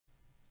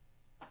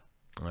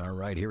All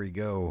right, here we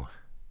go.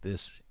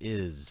 This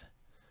is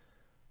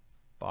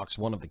box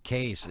one of the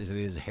case. It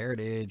is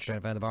Heritage. Trying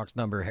to find the box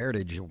number.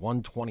 Heritage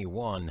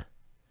 121.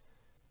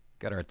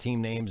 Got our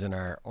team names and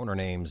our owner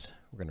names.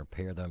 We're going to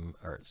pair them,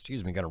 or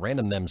excuse me, going to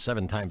random them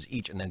 7 times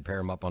each and then pair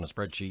them up on a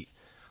spreadsheet.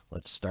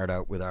 Let's start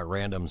out with our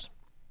randoms.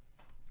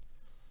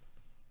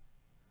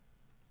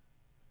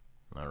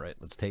 All right,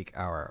 let's take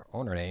our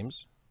owner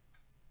names.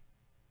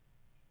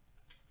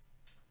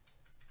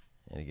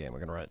 And again, we're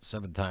going to run it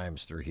 7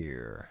 times through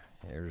here.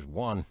 There's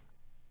 1.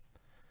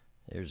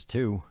 There's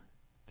 2,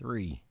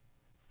 3,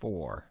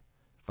 4,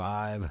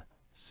 5,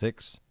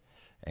 6,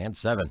 and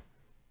 7.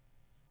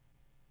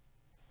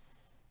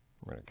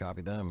 We're going to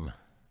copy them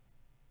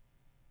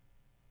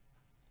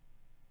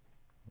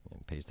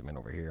and paste them in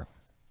over here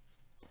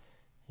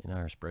in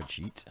our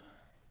spreadsheet.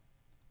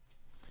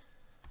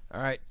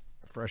 All right,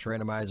 fresh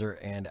randomizer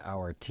and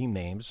our team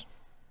names.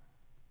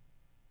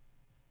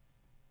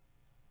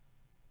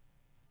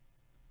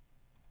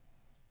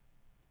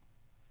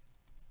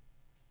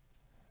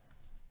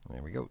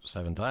 There we go,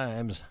 7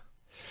 times.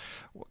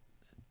 1,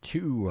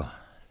 2,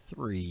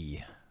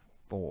 3,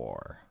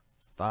 4,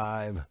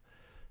 5,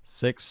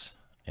 6,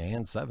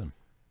 and 7.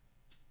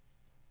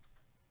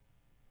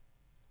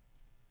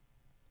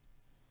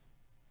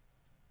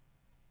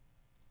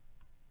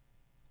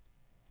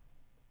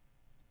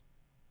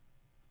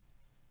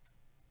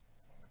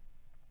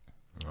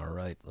 All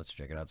right, let's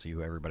check it out, see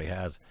who everybody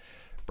has.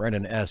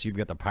 Brandon S., you've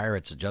got the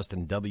Pirates.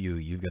 Justin W.,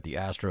 you've got the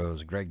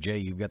Astros. Greg J.,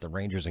 you've got the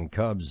Rangers and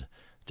Cubs.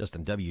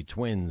 Justin W.,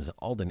 Twins.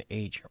 Alden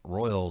H.,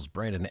 Royals.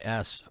 Brandon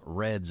S.,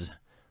 Reds.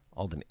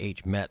 Alden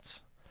H.,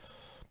 Mets.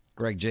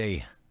 Greg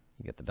J.,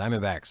 you got the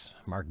Diamondbacks.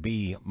 Mark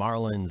B.,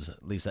 Marlins.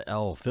 Lisa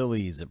L.,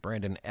 Phillies.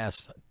 Brandon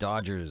S.,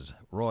 Dodgers.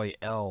 Roy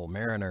L.,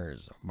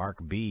 Mariners. Mark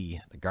B.,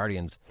 the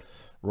Guardians.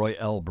 Roy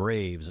L.,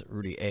 Braves.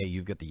 Rudy A.,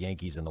 you've got the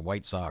Yankees and the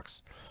White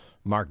Sox.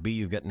 Mark B.,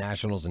 you've got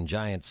Nationals and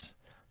Giants.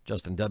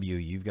 Justin W.,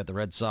 you've got the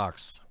Red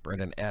Sox.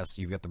 Brandon S.,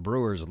 you've got the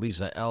Brewers.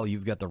 Lisa L.,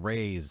 you've got the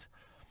Rays.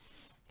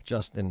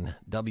 Justin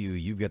W.,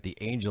 you've got the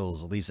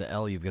Angels. Lisa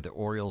L., you've got the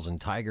Orioles and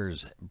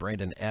Tigers.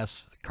 Brandon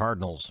S., the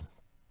Cardinals.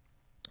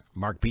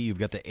 Mark B., you've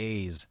got the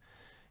A's.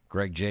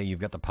 Greg J., you've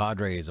got the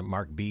Padres.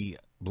 Mark B.,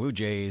 Blue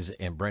Jays.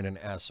 And Brandon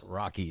S.,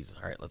 Rockies.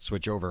 All right, let's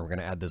switch over. We're going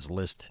to add this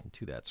list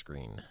to that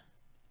screen.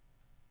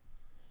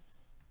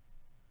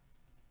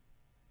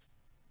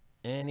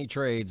 Any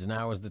trades,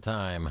 now is the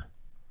time.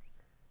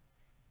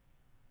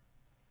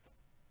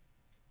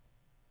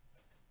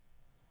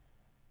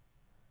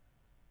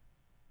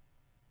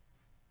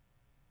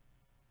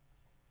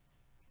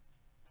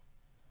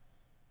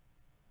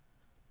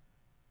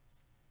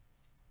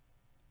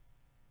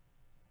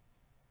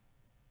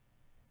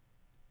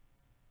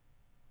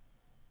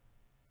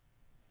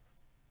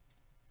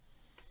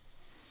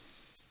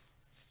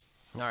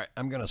 All right,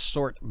 I'm going to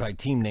sort by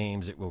team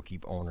names. It will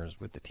keep owners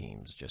with the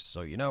teams, just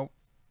so you know.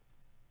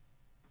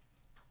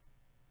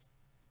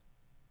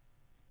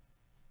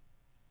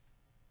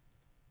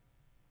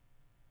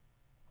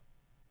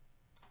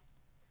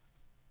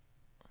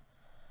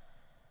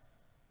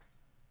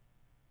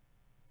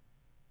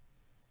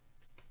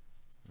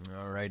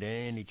 All right,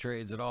 any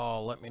trades at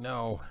all, let me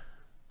know.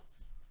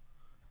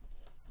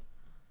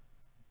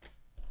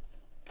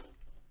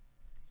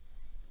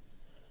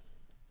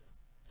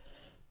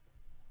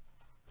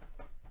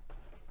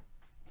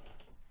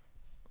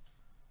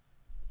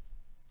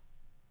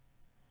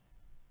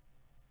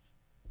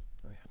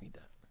 Oh, yeah, I need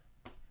that.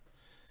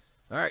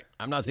 All right,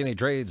 I'm not seeing any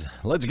trades.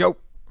 Let's go.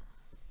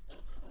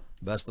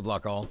 Best of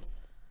luck, all.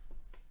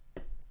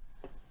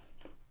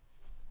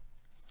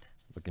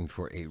 Looking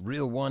for a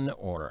real one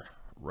or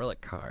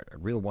relic card, a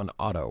real one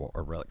auto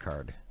or relic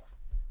card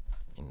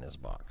in this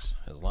box.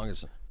 As long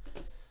as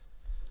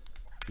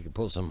you can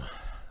pull some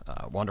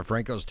Wander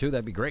Francos too,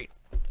 that'd be great.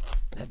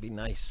 That'd be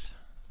nice.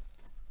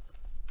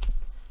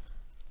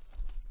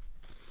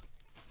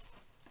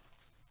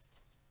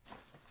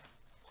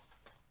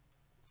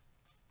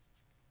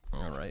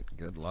 All right,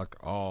 good luck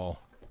all.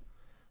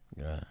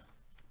 I'm gonna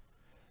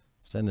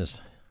send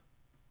this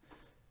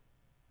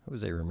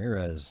Jose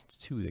Ramirez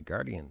to the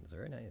Guardians.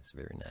 Very nice,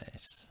 very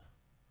nice.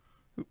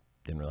 Oop,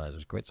 didn't realize it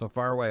was quite so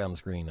far away on the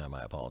screen.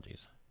 My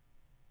apologies.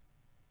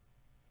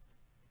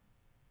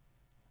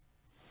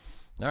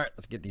 All right,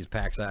 let's get these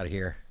packs out of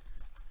here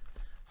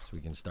so we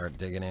can start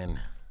digging in.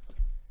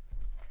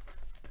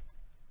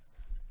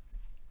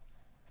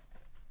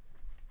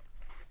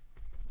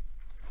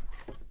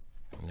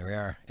 And there we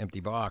are, empty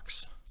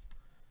box.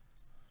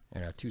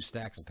 And our 2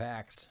 stacks of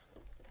packs.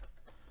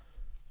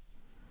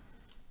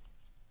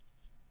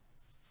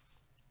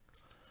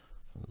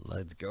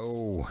 Let's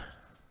go.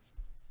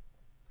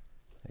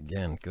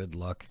 Again, good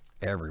luck,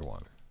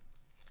 everyone.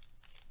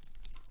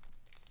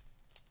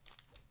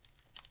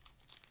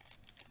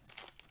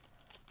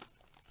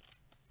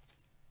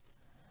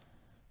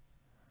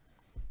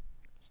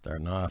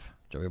 Starting off,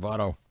 Joey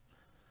Votto,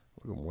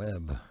 William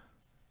Webb.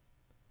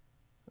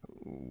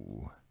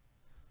 Ooh.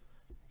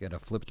 Got a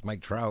flipped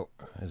Mike Trout.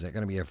 Is that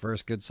going to be a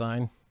first good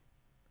sign?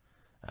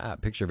 Ah,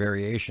 picture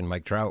variation,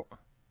 Mike Trout.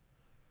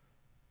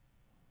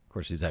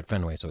 course, he's at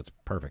Fenway, so it's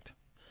perfect.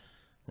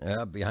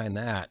 Behind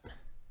that,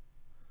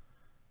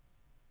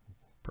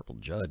 Purple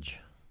Judge.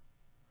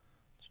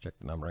 Let's check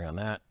the numbering on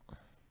that.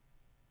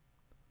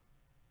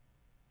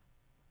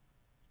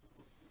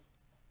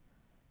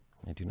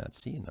 I do not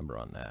see a number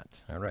on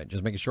that. All right,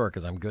 just making sure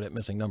because I'm good at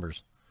missing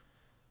numbers.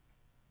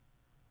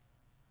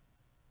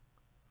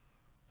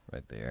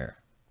 Right there.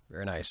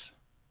 Very nice.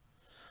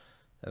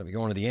 That'll be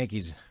going to the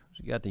Yankees.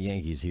 We got the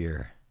Yankees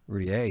here.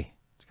 Rudy A.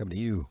 It's coming to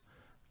you.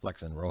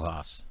 Flexen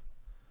Rojas.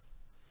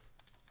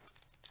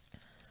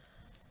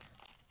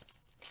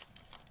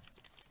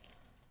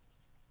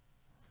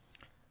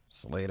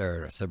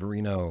 Slater,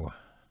 Severino,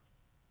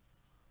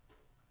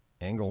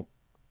 Engel,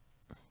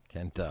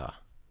 Kenta,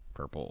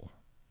 purple.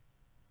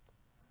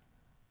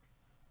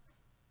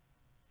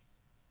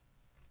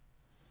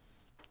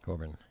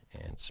 Corbin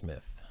and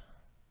Smith.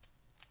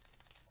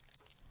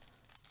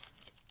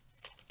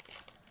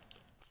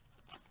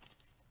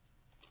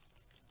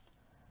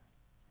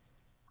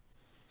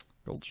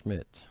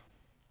 Goldschmidt,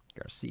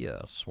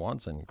 Garcia,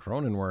 Swanson,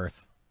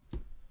 Cronenworth.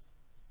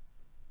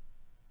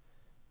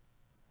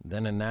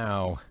 Then and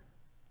now,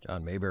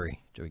 John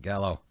Mayberry, Joey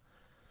Gallo,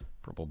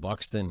 Purple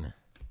Buxton,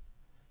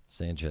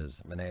 Sanchez,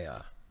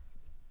 Manea.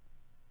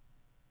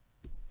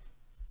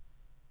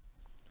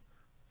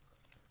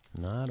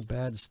 Not a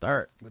bad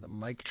start with a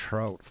Mike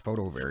Trout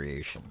photo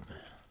variation.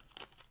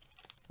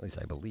 At least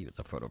I believe it's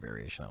a photo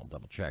variation. I'll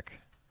double check.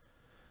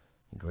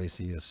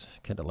 Iglesias,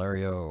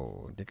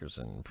 Candelario,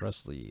 Dickerson,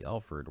 Presley,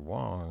 Alfred,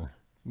 Wong,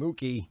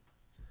 Mookie.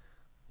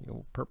 The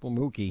old purple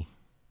Mookie.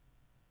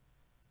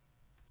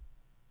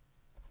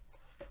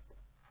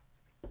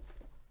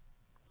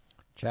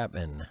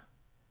 Chapman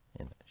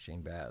and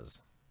Shane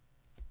Baz.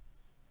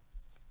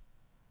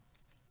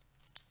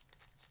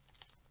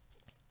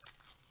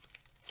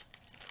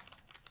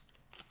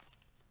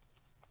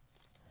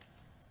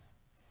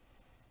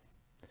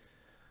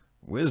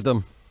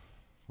 Wisdom,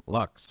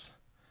 Lux,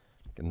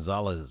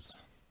 Gonzalez,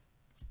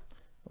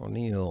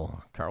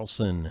 O'Neill,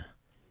 Carlson,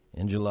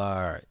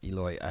 Angelar,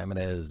 Eloy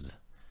Jimenez,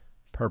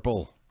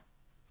 Purple,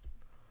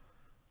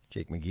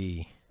 Jake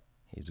McGee,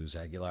 Jesus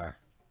Aguilar.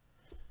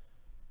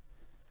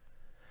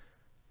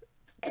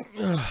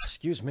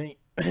 Excuse me.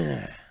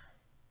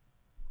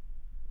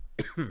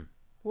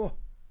 Whoa.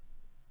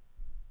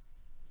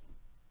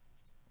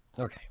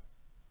 Okay.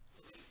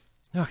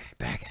 Okay,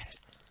 back at it.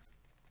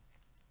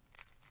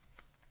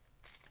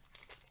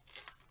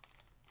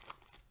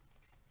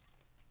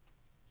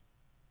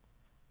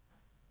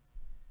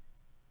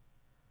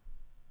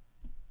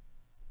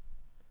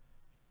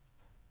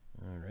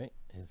 All right.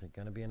 Is it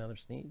going to be another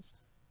sneeze?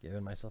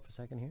 Giving myself a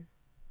second here.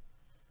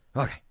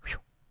 Okay. Whew.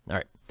 All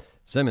right.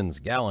 Simmons,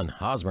 Gallen,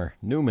 Hosmer,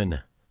 Newman,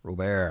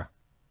 Robert,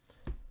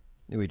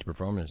 New Age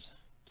Performers,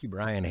 Q.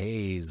 Brian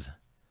Hayes,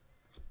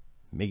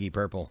 Miggy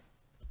Purple,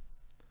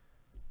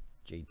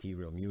 JT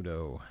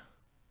Realmuto,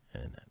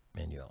 and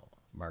Manuel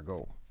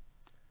Margot.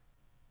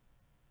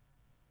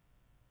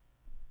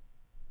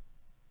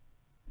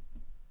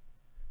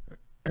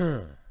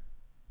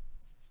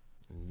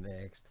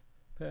 Next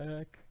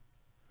pack.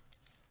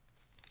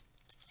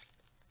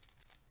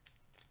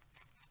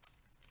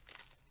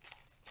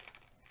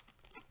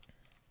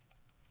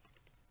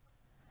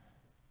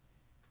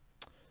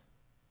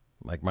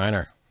 Mike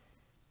Minor,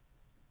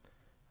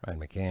 Ryan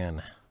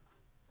McCann,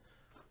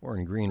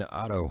 Warren Green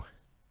Auto,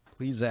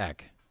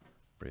 Plesac,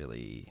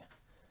 Braley,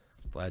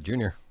 Vlad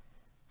Jr.,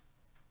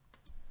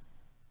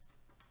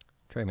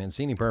 Trey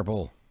Mancini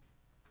Purple,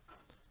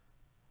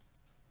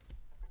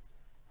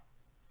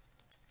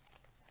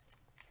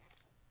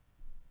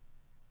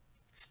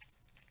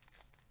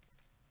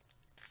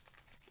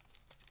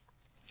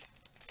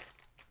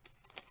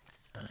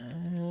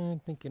 I'm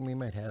thinking we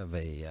might have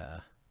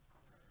a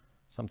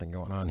something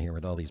going on here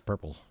with all these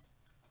purples.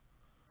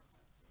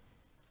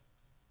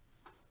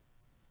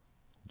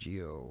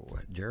 Gio,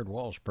 Jared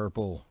Walsh,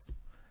 purple,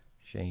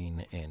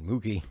 Shane, and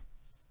Mookie.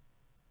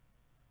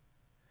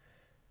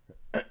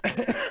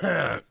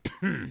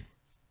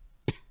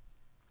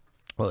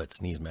 Well, that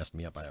sneeze messed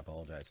me up. I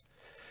apologize.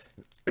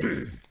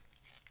 Getting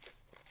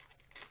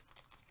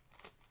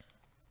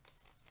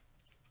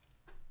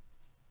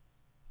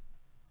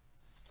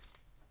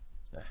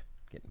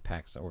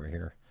packs over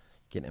here,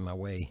 getting in my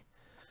way.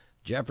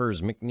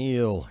 Jeffers,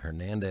 McNeil,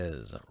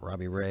 Hernandez,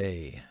 Robbie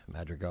Ray,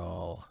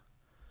 Madrigal,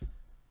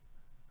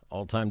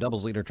 all-time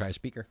doubles leader, Tri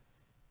Speaker,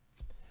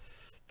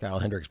 Kyle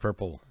Hendricks,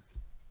 purple,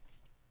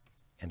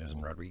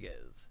 Anderson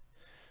Rodriguez.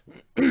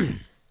 Ooh.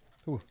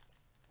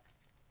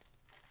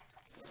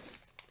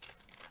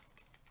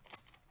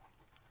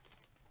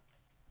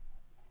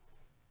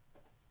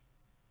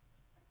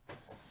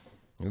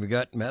 We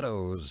got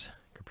Meadows,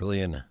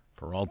 Caprillion,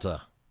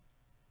 Peralta,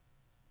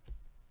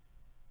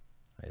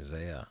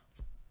 Isaiah,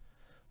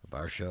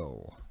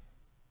 Varsho,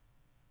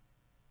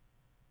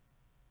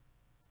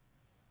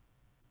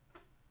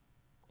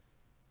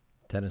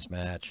 tennis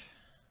match,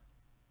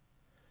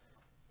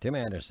 Tim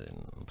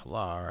Anderson,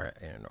 Pilar,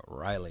 and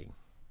Riley.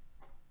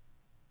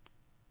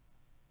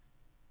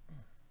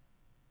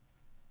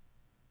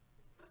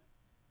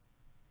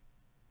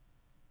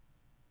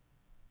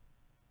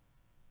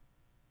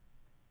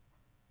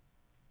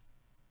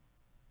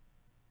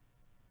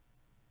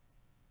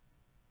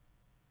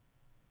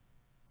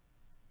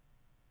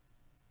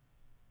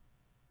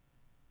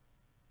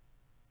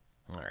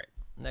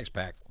 Next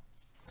pack.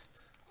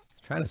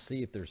 Trying to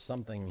see if there's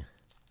something.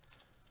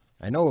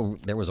 I know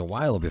there was a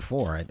while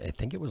before. I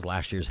think it was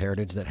last year's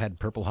Heritage that had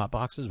purple hot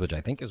boxes, which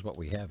I think is what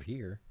we have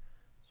here.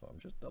 So I'm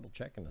just double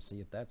checking to see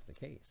if that's the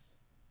case.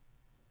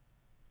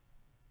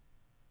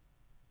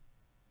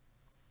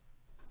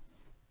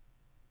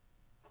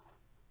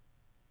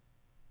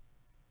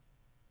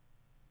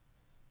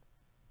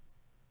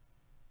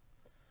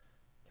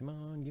 Come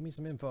on, give me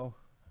some info.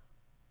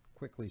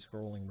 Quickly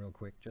scrolling real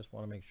quick. Just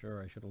want to make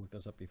sure. I should have looked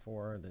this up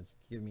before. That's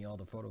giving me all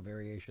the photo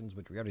variations,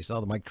 which we already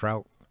saw the Mike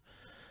Trout.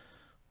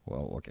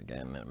 Well, look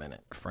again in a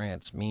minute.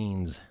 France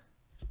means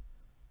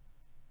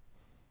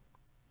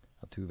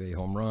Altuve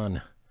home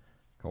run.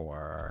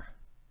 Kowar.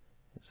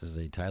 This is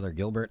a Tyler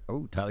Gilbert.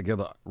 Oh, Tyler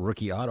Gilbert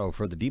rookie auto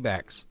for the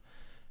D-backs.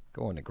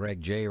 Going to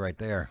Greg J right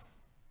there.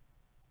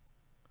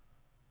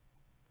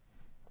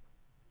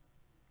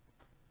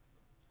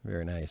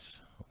 Very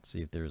nice. Let's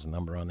see if there's a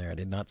number on there. I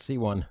did not see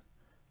one.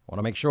 Want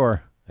to make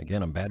sure.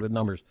 Again, I'm bad with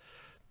numbers.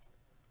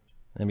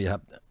 Then we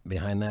have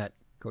behind that,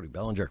 Cody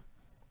Bellinger,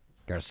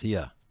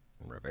 Garcia,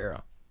 and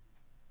Rivera.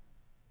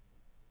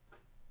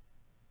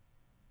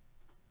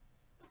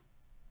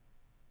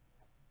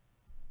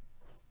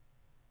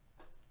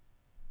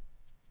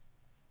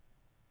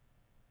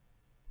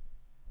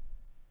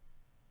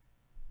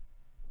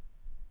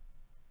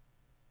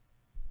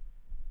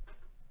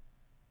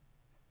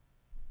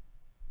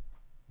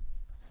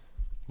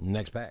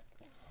 Next pack.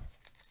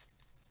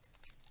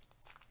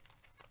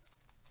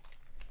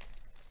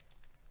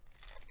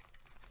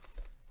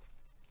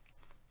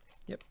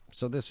 Yep,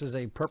 so this is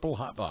a purple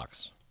hot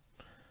box.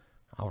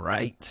 All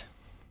right.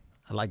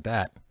 I like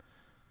that.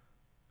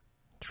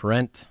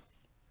 Trent,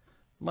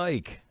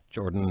 Mike,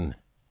 Jordan,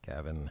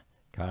 Kevin,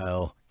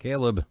 Kyle,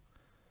 Caleb,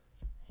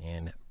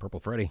 and Purple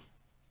Freddy.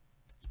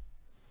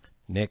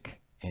 Nick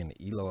and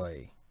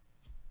Eloy.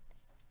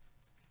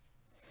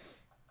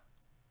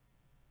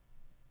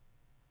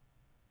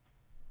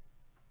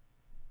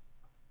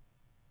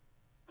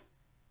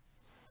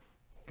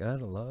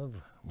 Gotta love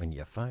when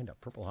you find a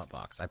purple hot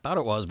box. I thought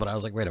it was, but I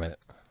was like, wait a minute.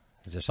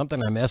 Is there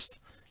something I missed?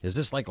 Is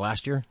this like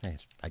last year?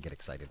 I get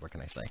excited. What can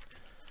I say?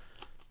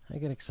 I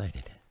get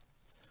excited.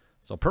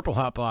 So purple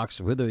hot box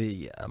with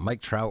a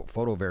Mike Trout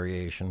photo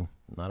variation.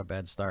 Not a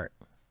bad start.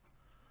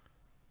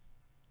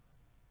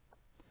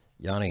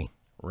 Yanni,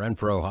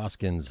 Renfro,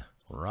 Hoskins,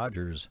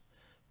 Rogers,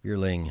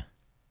 Bierling,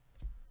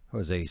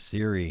 Jose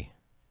Siri,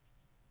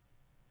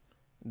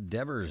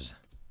 Devers,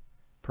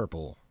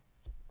 purple.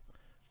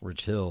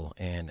 Rich Hill,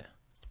 and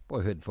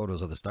Boyhood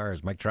Photos of the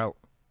Stars, Mike Trout.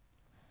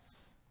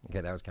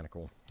 Okay, that was kind of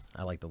cool.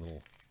 I like the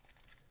little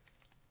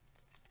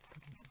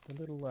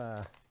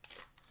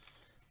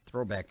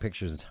throwback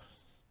pictures.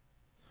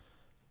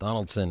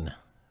 Donaldson,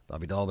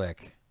 Bobby Dahlbeck,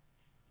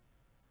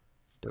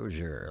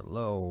 Dozier,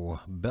 Lowe,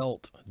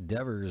 Belt,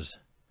 Devers,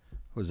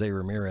 Jose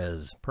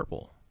Ramirez,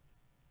 purple.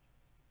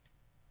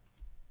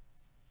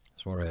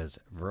 Suarez,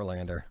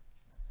 Verlander.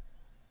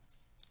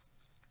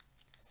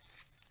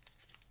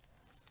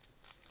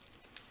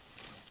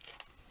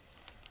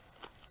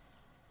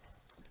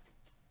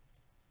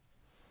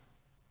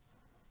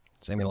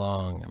 Sammy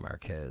Long,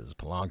 Marquez,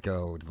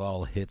 Polanco,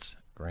 Duvall hits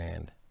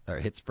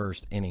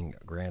first inning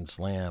grand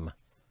slam.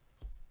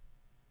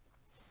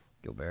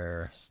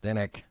 Gilbert,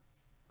 Stanek,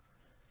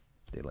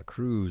 De La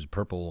Cruz,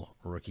 purple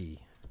rookie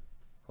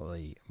for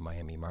the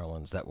Miami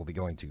Marlins. That will be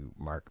going to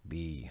Mark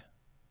B.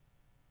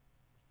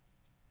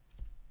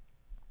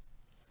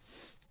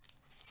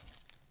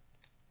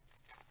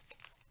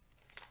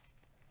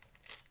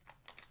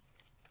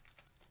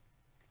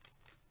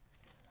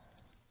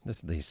 This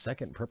is the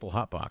second purple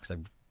hot box.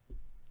 I've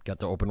got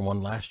to open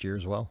one last year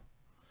as well.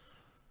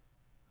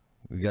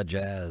 We got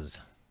Jazz.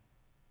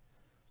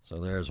 So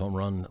there's home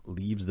run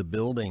leaves the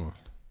building.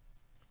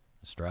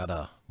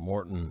 Estrada,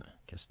 Morton,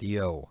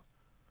 Castillo.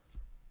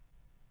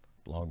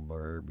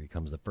 Blomberg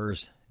becomes the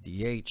first.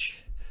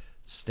 DH.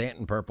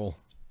 Stanton purple.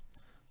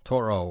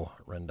 Toro,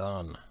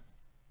 Rendon.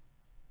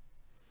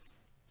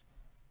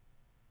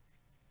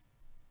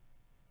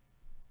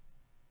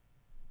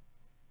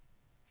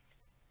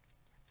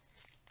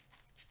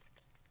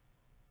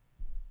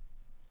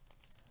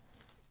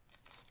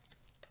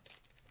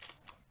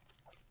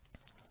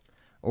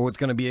 Oh, it's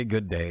going to be a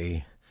good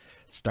day.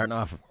 Starting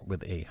off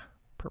with a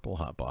purple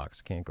hot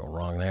box. Can't go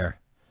wrong there.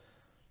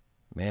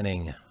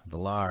 Manning,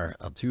 Villar,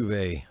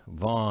 Altuve,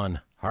 Vaughn,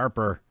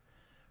 Harper.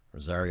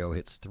 Rosario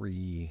hits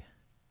 3.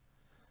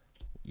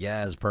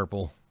 Yaz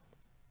purple.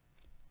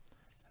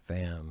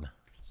 Pham,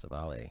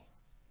 Savale.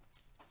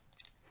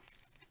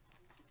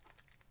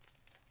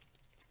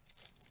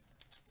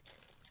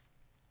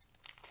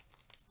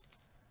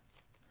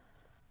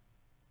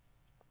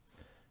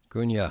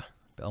 Cunha,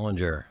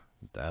 Bellinger,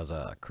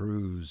 Daza,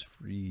 Cruz,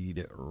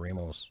 Fried,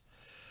 Ramos,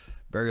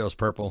 Berrios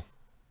purple,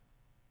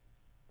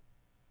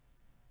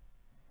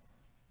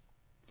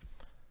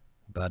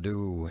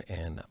 Badu,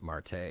 and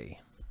Marte.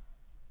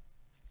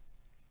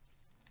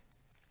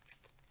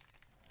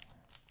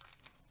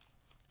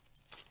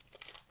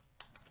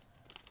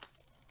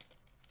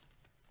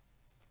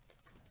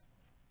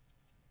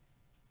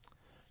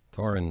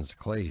 Torrens,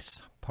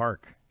 Clace,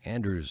 Park,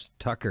 Andrews,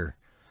 Tucker.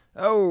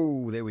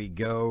 Oh, there we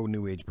go.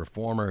 New Age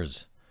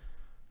Performers.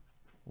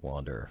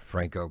 Wander,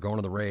 Franco going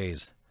to the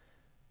Rays.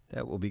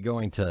 That will be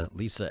going to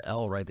Lisa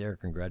L right there.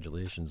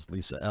 Congratulations,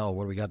 Lisa L.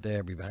 What do we got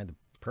there behind the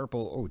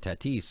purple? Oh,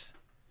 Tatis.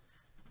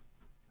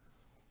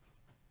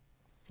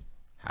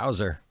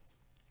 Hauser.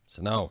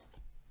 Snow.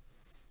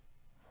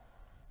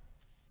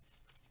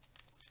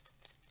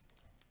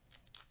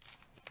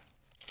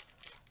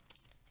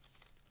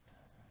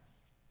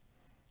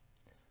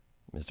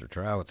 Mr.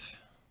 Trout.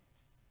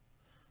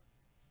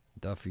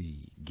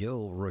 Duffy,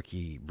 Gill,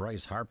 rookie.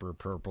 Bryce Harper,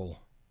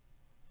 purple.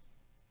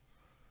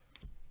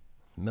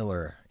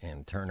 Miller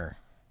and Turner.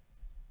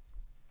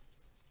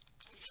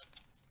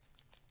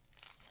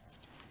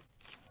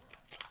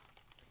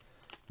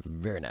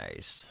 Very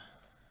nice.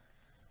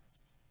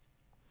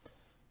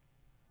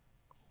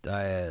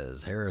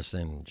 Diaz,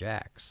 Harrison,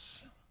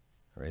 Jax,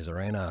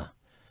 Razorena,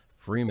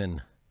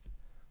 Freeman,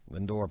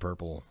 Lindor,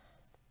 purple.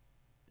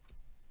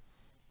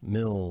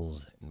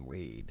 Mills and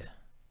Wade.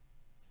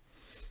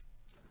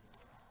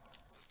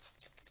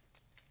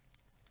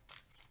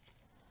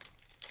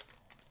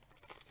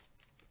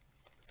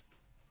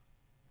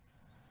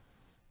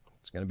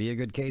 It's going to be a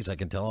good case, I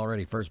can tell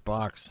already. First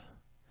box.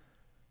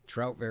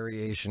 Trout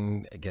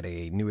variation. Get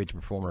a New Age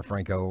Performer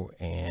Franco,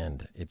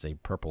 and it's a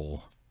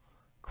purple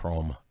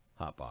chrome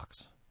hot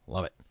box.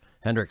 Love it.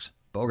 Hendricks,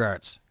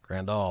 Bogarts,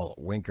 Grandal,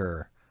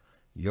 Winker,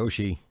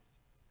 Yoshi.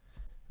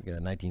 We got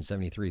a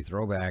 1973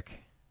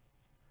 throwback.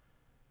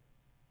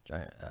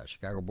 Giant,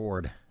 Chicago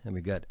board. And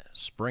we've got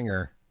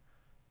Springer,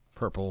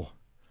 purple,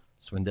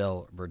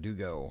 Swindell,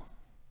 Verdugo.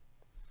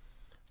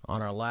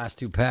 On our last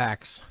two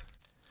packs,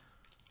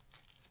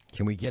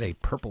 can we get a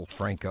purple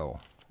Franco?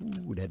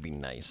 Ooh, that'd be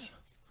nice.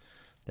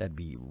 That'd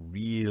be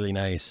really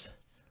nice.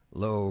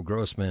 Lowe,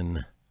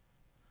 Grossman,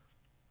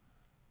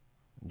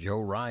 Joe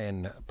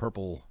Ryan,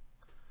 purple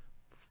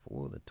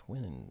for the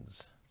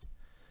Twins.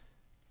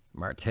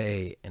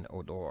 Marte and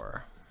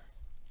Odor.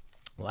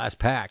 Last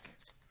pack.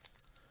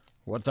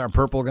 What's our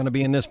purple going to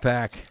be in this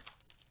pack?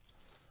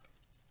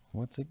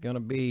 What's it going to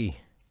be?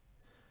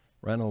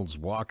 Reynolds,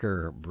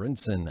 Walker,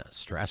 Brinson,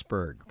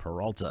 Strasburg,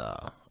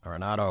 Peralta,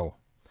 Arenado,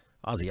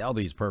 Ozzie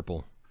Albies,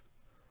 purple.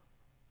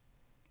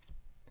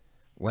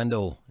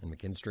 Wendell and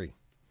McKinstry.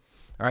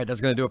 All right,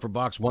 that's going to do it for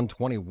box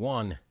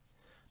 121.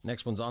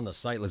 Next one's on the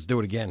site. Let's do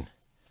it again.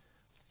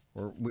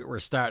 We're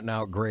starting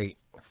out great.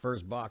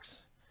 First box,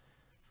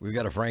 we've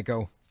got a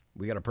Franco.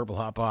 We got a purple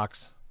hot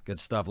box. Good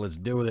stuff. Let's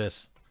do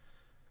this.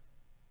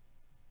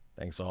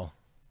 Thanks all.